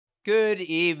Good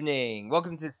evening.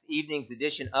 Welcome to this evening's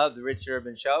edition of the Rich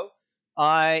Urban Show.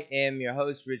 I am your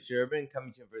host, Rich Urban,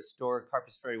 coming to you from historic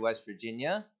Harpers Ferry, West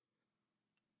Virginia.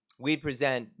 We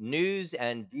present news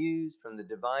and views from the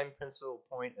divine principle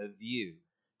point of view.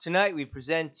 Tonight, we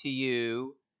present to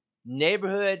you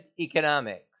neighborhood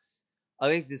economics.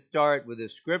 I'd like to start with a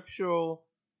scriptural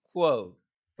quote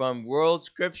from World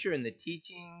Scripture and the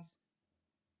teachings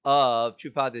of True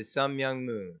Father Sun Myung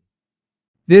Moon.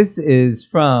 This is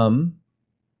from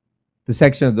the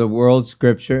section of the World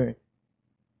Scripture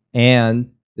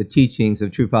and the teachings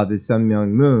of True Father Sun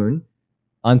Myung Moon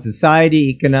on society,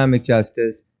 economic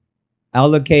justice,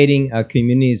 allocating a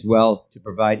community's wealth to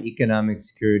provide economic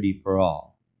security for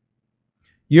all.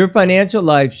 Your financial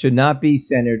life should not be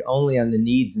centered only on the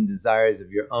needs and desires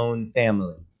of your own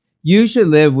family. You should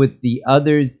live with the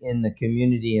others in the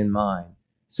community in mind,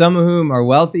 some of whom are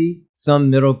wealthy, some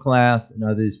middle class, and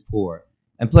others poor,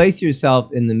 and place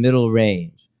yourself in the middle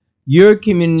range. Your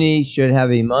community should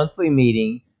have a monthly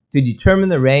meeting to determine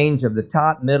the range of the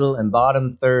top, middle, and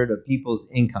bottom third of people's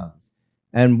incomes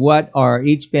and what are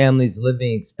each family's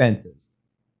living expenses.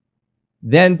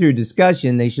 Then, through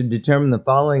discussion, they should determine the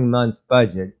following month's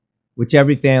budget, which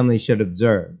every family should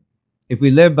observe. If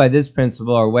we live by this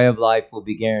principle, our way of life will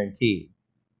be guaranteed.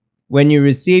 When you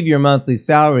receive your monthly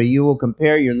salary, you will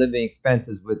compare your living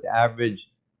expenses with the average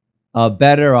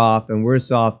better off and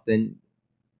worse off than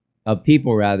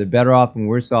people, better off and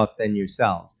worse off than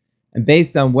yourselves. And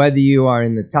based on whether you are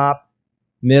in the top,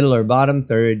 middle, or bottom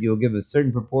third, you'll give a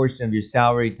certain proportion of your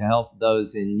salary to help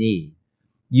those in need.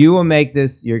 You will make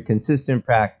this your consistent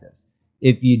practice.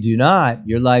 If you do not,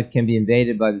 your life can be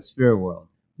invaded by the spirit world.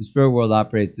 The spirit world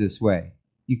operates this way.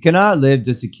 You cannot live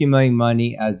just accumulating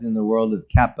money as in the world of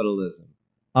capitalism.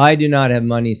 I do not have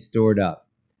money stored up.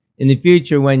 In the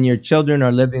future, when your children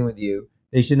are living with you,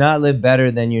 they should not live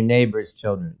better than your neighbor's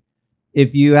children.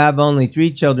 If you have only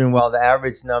 3 children, while the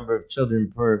average number of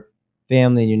children per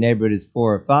family in your neighborhood is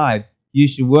 4 or 5, you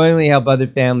should willingly help other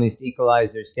families to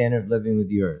equalize their standard of living with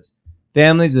yours.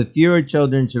 Families with fewer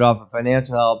children should offer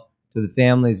financial help to the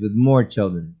families with more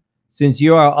children. Since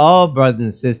you are all brothers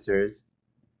and sisters,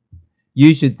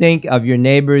 you should think of your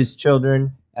neighbor's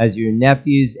children as your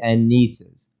nephews and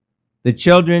nieces. The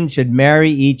children should marry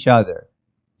each other,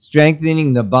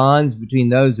 strengthening the bonds between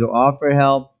those who offer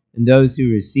help and those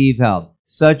who receive help.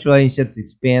 Such relationships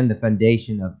expand the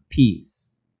foundation of peace.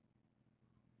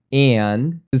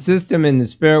 And the system in the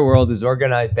spirit world is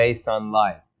organized based on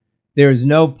life. There is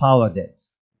no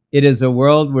politics. It is a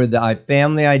world where the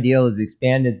family ideal is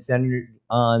expanded, centered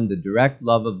on the direct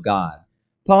love of God.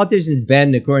 Politicians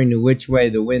bend according to which way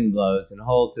the wind blows and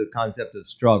hold to the concept of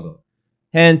struggle.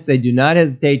 Hence, they do not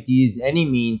hesitate to use any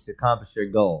means to accomplish their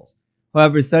goals.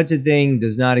 However, such a thing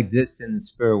does not exist in the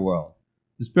spirit world.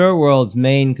 The spirit world's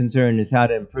main concern is how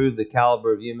to improve the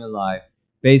caliber of human life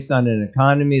based on an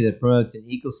economy that promotes an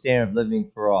equal standard of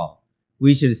living for all.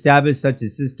 We should establish such a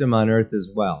system on earth as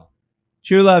well.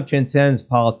 True love transcends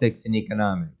politics and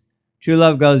economics. True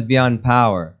love goes beyond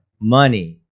power,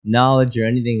 money, knowledge, or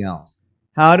anything else.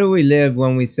 How do we live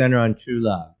when we center on true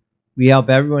love? We help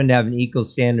everyone to have an equal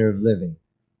standard of living.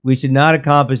 We should not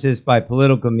accomplish this by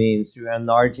political means through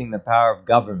enlarging the power of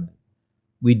government.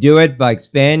 We do it by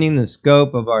expanding the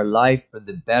scope of our life for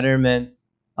the betterment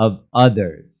of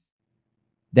others.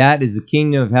 That is the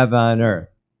kingdom of heaven on earth.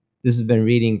 This has been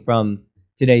reading from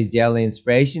today's daily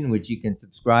inspiration, which you can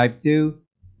subscribe to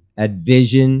at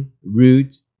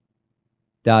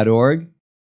visionroot.org.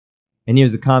 And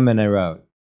here's a comment I wrote.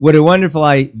 What a wonderful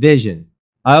vision.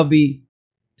 I'll be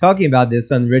talking about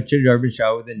this on the Richard Urban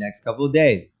Show over the next couple of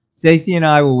days. Stacy and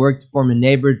I will work to form a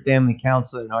neighborhood family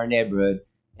council in our neighborhood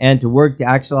and to work to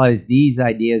actualize these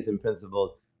ideas and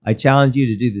principles. I challenge you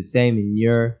to do the same in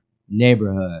your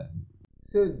neighborhood.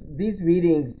 So these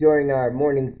readings during our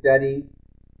morning study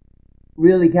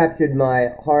really captured my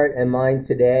heart and mind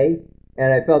today,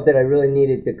 and I felt that I really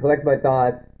needed to collect my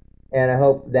thoughts, and I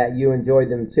hope that you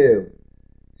enjoyed them too.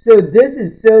 So this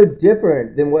is so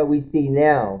different than what we see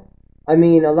now. I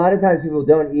mean, a lot of times people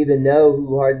don't even know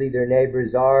who hardly their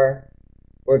neighbors are,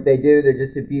 or if they do, they're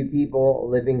just a few people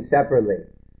living separately.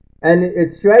 And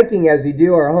it's striking as we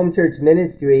do our home church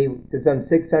ministry to some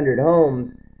 600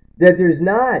 homes that there's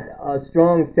not a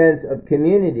strong sense of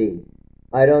community.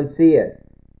 I don't see it.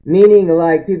 Meaning,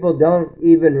 like, people don't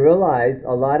even realize,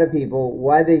 a lot of people,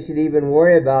 why they should even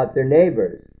worry about their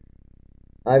neighbors.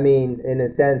 I mean, in a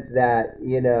sense that,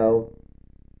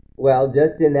 well,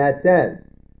 just in that sense.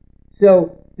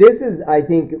 So this is, I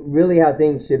think, really how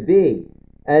things should be.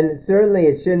 And certainly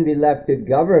it shouldn't be left to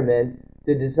government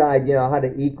to decide, how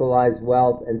to equalize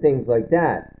wealth and things like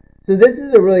that. So this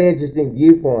is a really interesting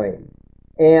viewpoint,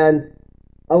 and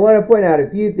I want to point out a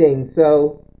few things.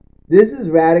 So this is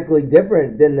radically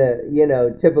different than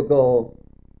the typical,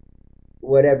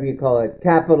 whatever you call it,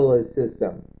 capitalist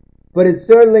system. But it's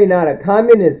certainly not a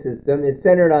communist system. It's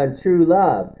centered on true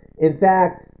love. In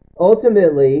fact,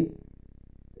 ultimately,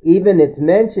 even it's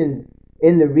mentioned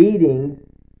in the readings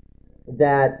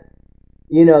that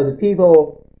the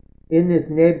people in this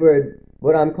neighborhood,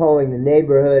 what I'm calling the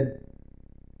neighborhood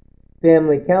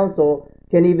family council,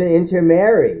 can even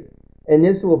intermarry, and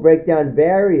this will break down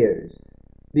barriers,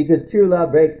 because true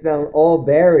love breaks down all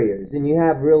barriers, and you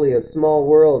have really a small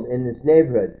world in this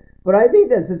neighborhood. But I think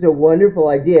that's such a wonderful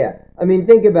idea. I mean,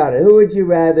 think about it. Who would you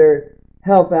rather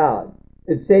help out?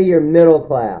 If, say, you're middle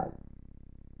class,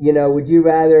 would you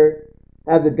rather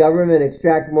have the government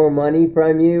extract more money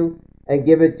from you and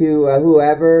give it to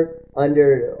whoever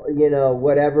under,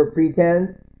 whatever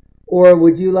pretense? Or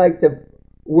would you like to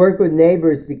work with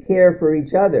neighbors to care for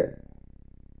each other?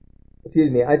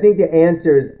 Excuse me. I think the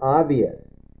answer is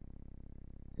obvious.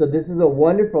 So this is a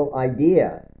wonderful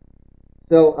idea.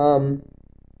 So,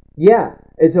 yeah,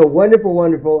 it's a wonderful,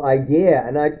 wonderful idea,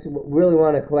 and I just really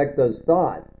want to collect those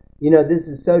thoughts. This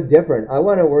is so different. I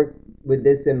want to work with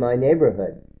this in my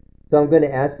neighborhood. So I'm going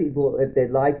to ask people if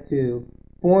they'd like to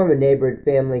form a neighborhood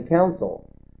family council.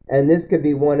 And this could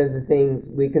be one of the things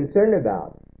we concern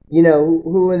about.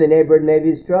 Who in the neighborhood maybe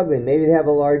is struggling. Maybe they have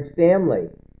a large family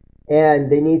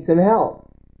and they need some help.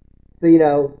 So,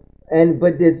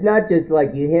 but it's not just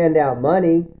like you hand out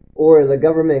money or the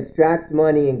government extracts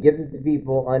money and gives it to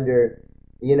people under,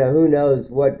 who knows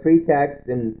what pretext,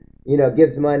 and,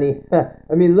 gives money.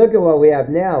 I mean, look at what we have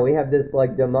now. We have this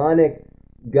like demonic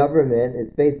government.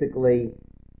 It's basically,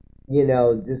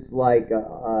 just like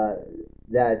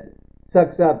that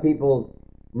sucks up people's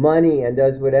money and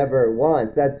does whatever it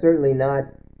wants. That's certainly not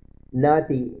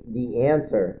the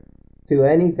answer to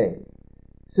anything.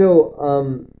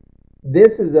 So,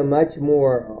 this is a much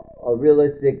more a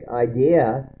realistic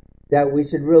idea that we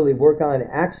should really work on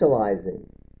actualizing.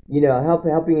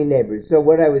 Helping your neighbors. So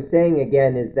what I was saying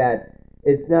again is that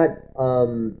it's not,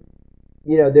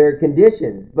 there are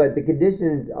conditions, but the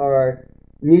conditions are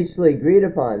mutually agreed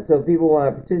upon. So if people want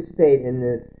to participate in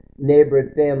this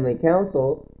neighborhood family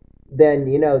council, then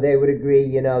they would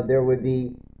agree. There would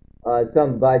be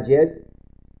some budget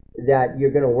that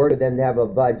you're going to work with them to have a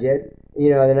budget.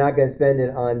 They're not going to spend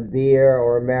it on beer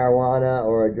or marijuana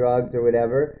or drugs or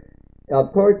whatever.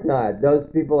 Of course not. Those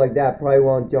people like that probably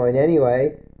won't join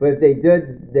anyway. But if they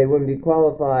did, they wouldn't be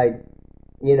qualified,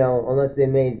 unless they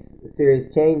made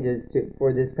serious changes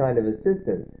for this kind of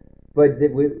assistance. But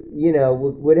that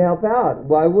would help out.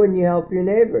 Why wouldn't you help your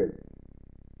neighbors?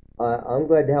 I'm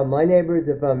glad to help my neighbors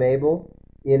if I'm able.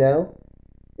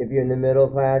 If you're in the middle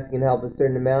class, you can help a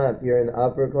certain amount. If you're in the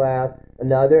upper class,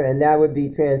 another, and that would be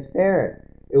transparent.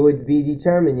 It would be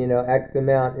determined, X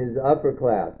amount is upper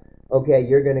class. Okay,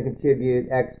 you're going to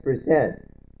contribute X percent.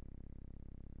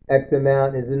 X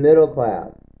amount is the middle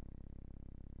class.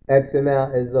 X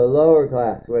amount is the lower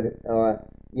class.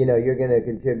 You're going to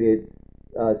contribute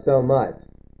so much.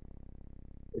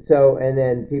 So, and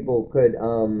then people could,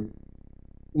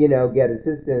 get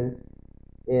assistance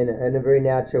in a very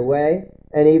natural way.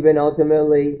 And even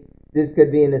ultimately, this could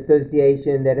be an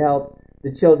association that helped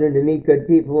the children to meet good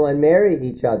people and marry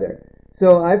each other.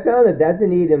 So I found that that's a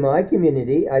need in my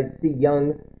community. I see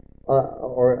young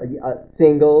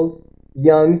singles,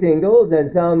 young singles,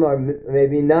 and some are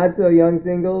maybe not so young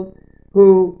singles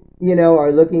who,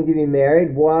 are looking to be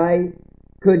married. Why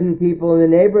couldn't people in the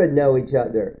neighborhood know each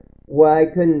other? Why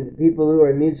couldn't people who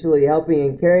are mutually helping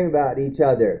and caring about each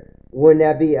other? Wouldn't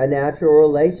that be a natural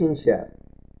relationship?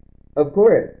 Of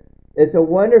course. It's a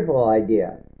wonderful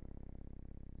idea.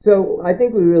 So I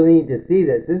think we really need to see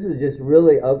this. This is just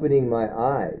really opening my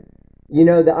eyes.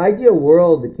 The ideal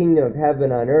world, the kingdom of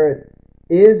heaven on earth,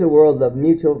 is a world of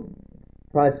mutual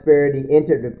prosperity,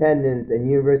 interdependence, and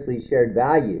universally shared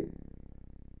values.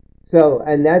 So,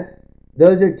 and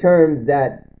those are terms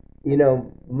that,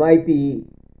 might be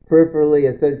peripherally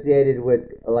associated with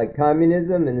like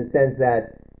communism, in the sense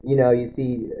that,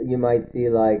 you might see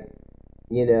like,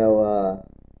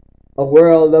 a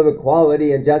world of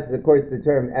equality and justice. Of course, the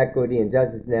term equity and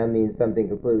justice now means something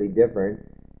completely different.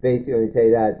 Basically, when we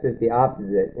say that, it's just the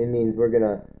opposite. It means we're going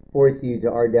to force you to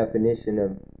our definition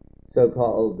of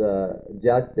so-called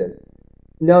justice.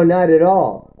 No, not at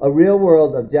all. A real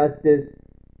world of justice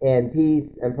and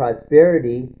peace and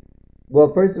prosperity,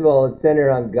 well, first of all, it's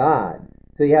centered on God.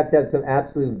 So you have to have some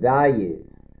absolute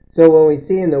values. So when we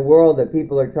see in the world that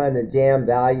people are trying to jam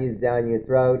values down your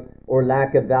throat, or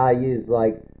lack of values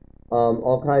like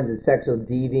all kinds of sexual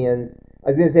deviance I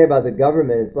was going to say about the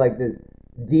government, it's like this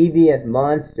deviant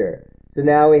monster. So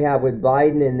now we have with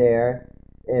Biden in there,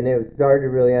 and it started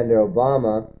really under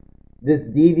Obama, this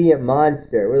deviant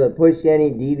monster with a push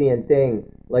any deviant thing,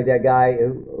 like that guy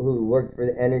who worked for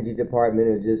the energy department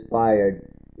who was just fired,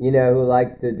 who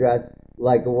likes to dress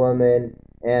like a woman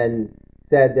and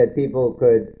said that people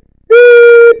could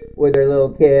beep with their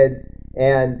little kids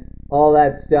and all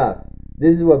that stuff.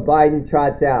 This is what Biden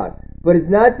trots out. But it's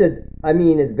not that, I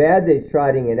mean, it's bad they're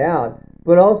trotting it out,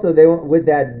 but also they want, with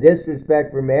that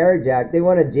Disrespect for Marriage Act, they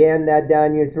want to jam that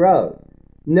down your throat.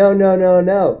 No, no, no,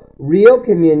 no. Real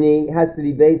community has to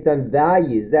be based on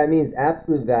values. That means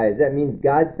absolute values. That means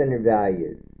God-centered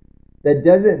values. That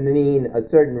doesn't mean a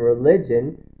certain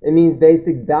religion. It means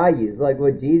basic values, like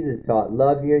what Jesus taught.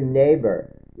 Love your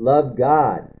neighbor. Love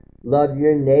God. Love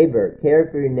your neighbor. Care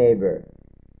for your neighbor.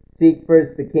 Seek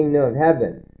first the kingdom of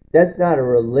heaven. That's not a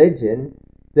religion.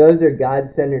 Those are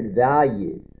God-centered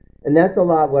values. And that's a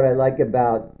lot what I like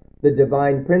about the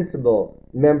divine principle.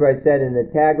 Remember I said in the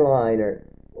tagline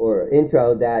or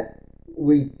intro that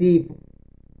we see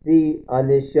on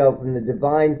this show from the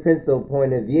divine principle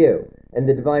point of view. And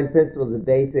the divine principle is a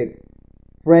basic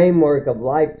framework of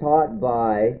life taught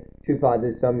by True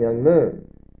Father Sun Myung Moon.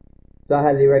 So I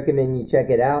highly recommend you check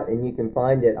it out, and you can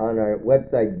find it on our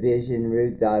website,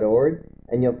 visionroot.org,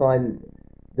 and you'll find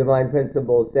divine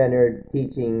principle centered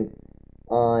teachings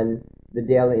on the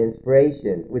daily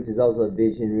inspiration, which is also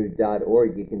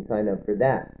visionroot.org. You can sign up for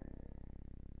that.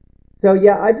 So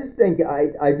yeah, I just think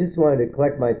I just wanted to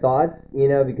collect my thoughts,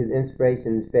 because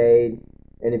inspirations fade,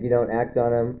 and if you don't act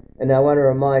on them. And I want to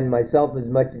remind myself as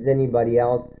much as anybody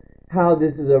else how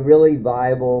this is a really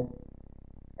viable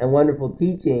and wonderful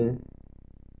teaching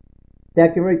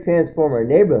that can really transform our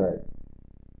neighborhoods.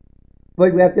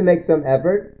 But we have to make some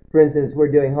effort. For instance,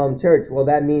 we're doing home church. Well,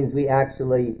 that means we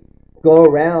actually go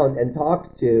around and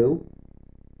talk to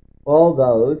all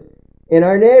those in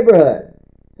our neighborhood.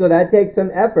 So that takes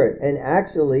some effort. And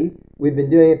actually, we've been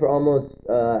doing it for almost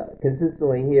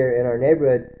consistently here in our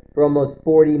neighborhood for almost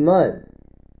 40 months,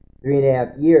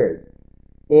 3.5 years.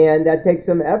 And that takes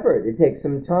some effort. It takes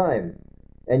some time.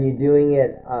 And you're doing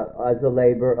it as a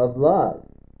labor of love.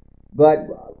 But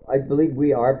I believe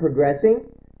we are progressing,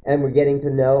 and we're getting to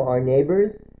know our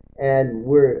neighbors, and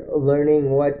we're learning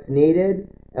what's needed,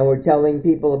 and we're telling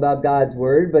people about God's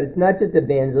Word. But it's not just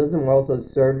evangelism, we're also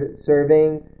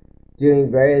serving,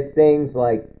 doing various things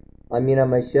like, on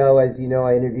my show, as you know,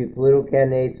 I interview political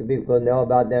candidates so people can know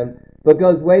about them, but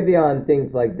goes way beyond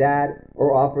things like that,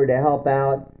 or offer to help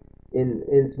out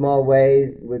in small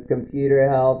ways with computer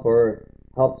help, or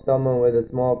help someone with a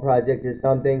small project or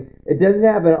something. It doesn't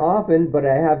happen often, but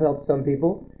I have helped some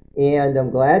people, and I'm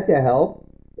glad to help.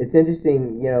 It's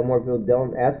interesting, more people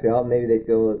don't ask for help. Maybe they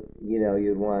feel,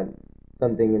 you'd want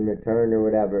something in return or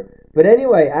whatever. But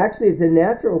anyway, actually, it's a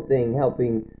natural thing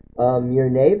helping your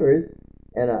neighbors,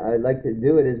 and I like to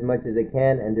do it as much as I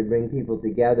can and to bring people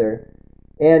together.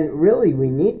 And really, we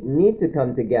need to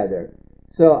come together.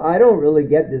 So I don't really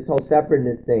get this whole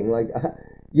separateness thing. Like,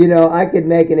 I could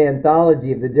make an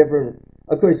anthology of the different.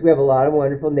 Of course, we have a lot of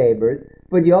wonderful neighbors,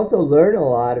 but you also learn a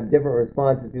lot of different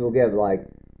responses people give. Like,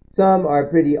 some are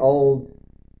pretty old,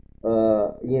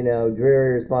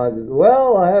 dreary responses.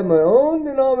 Well, I have my own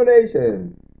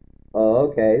denomination. Oh,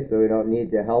 okay, so we don't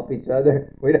need to help each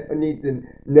other? We don't need to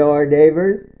know our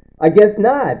neighbors? I guess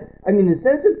not. The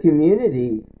sense of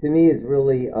community, to me, is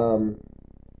really often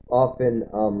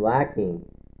lacking.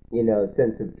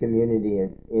 Sense of community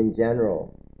in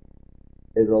general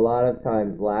is a lot of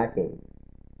times lacking.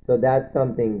 So that's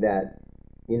something that,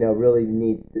 really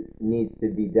needs to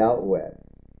be dealt with.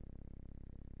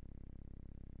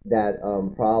 That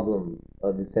problem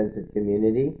of the sense of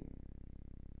community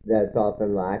that's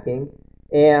often lacking,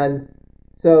 and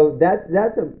so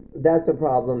that's a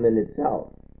problem in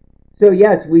itself. So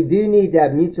yes, we do need to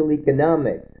have mutual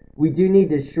economics. We do need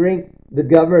to shrink the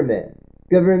government.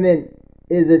 Government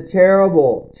is a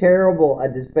terrible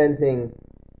at dispensing,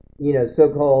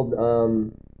 so-called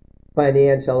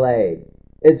financial aid.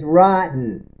 It's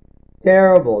rotten,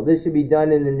 terrible. This should be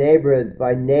done in the neighborhoods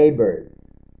by neighbors.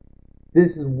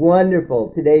 This is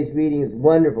wonderful. Today's reading is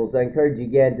wonderful, so I encourage you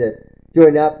again to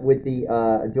join up with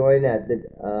join at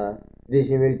the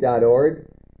visionroot.org.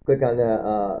 Click on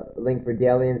the link for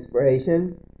daily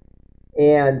inspiration,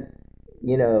 and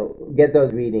get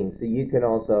those readings so you can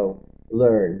also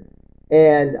learn.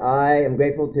 And I am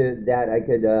grateful to that I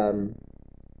could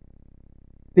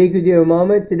speak with you a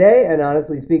moment today, and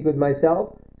honestly speak with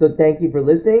myself. So thank you for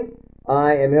listening.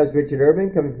 I am your host, Richard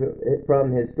Urban, coming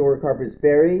from historic Harpers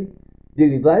Ferry. Do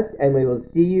be blessed, and we will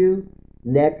see you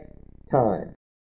next time.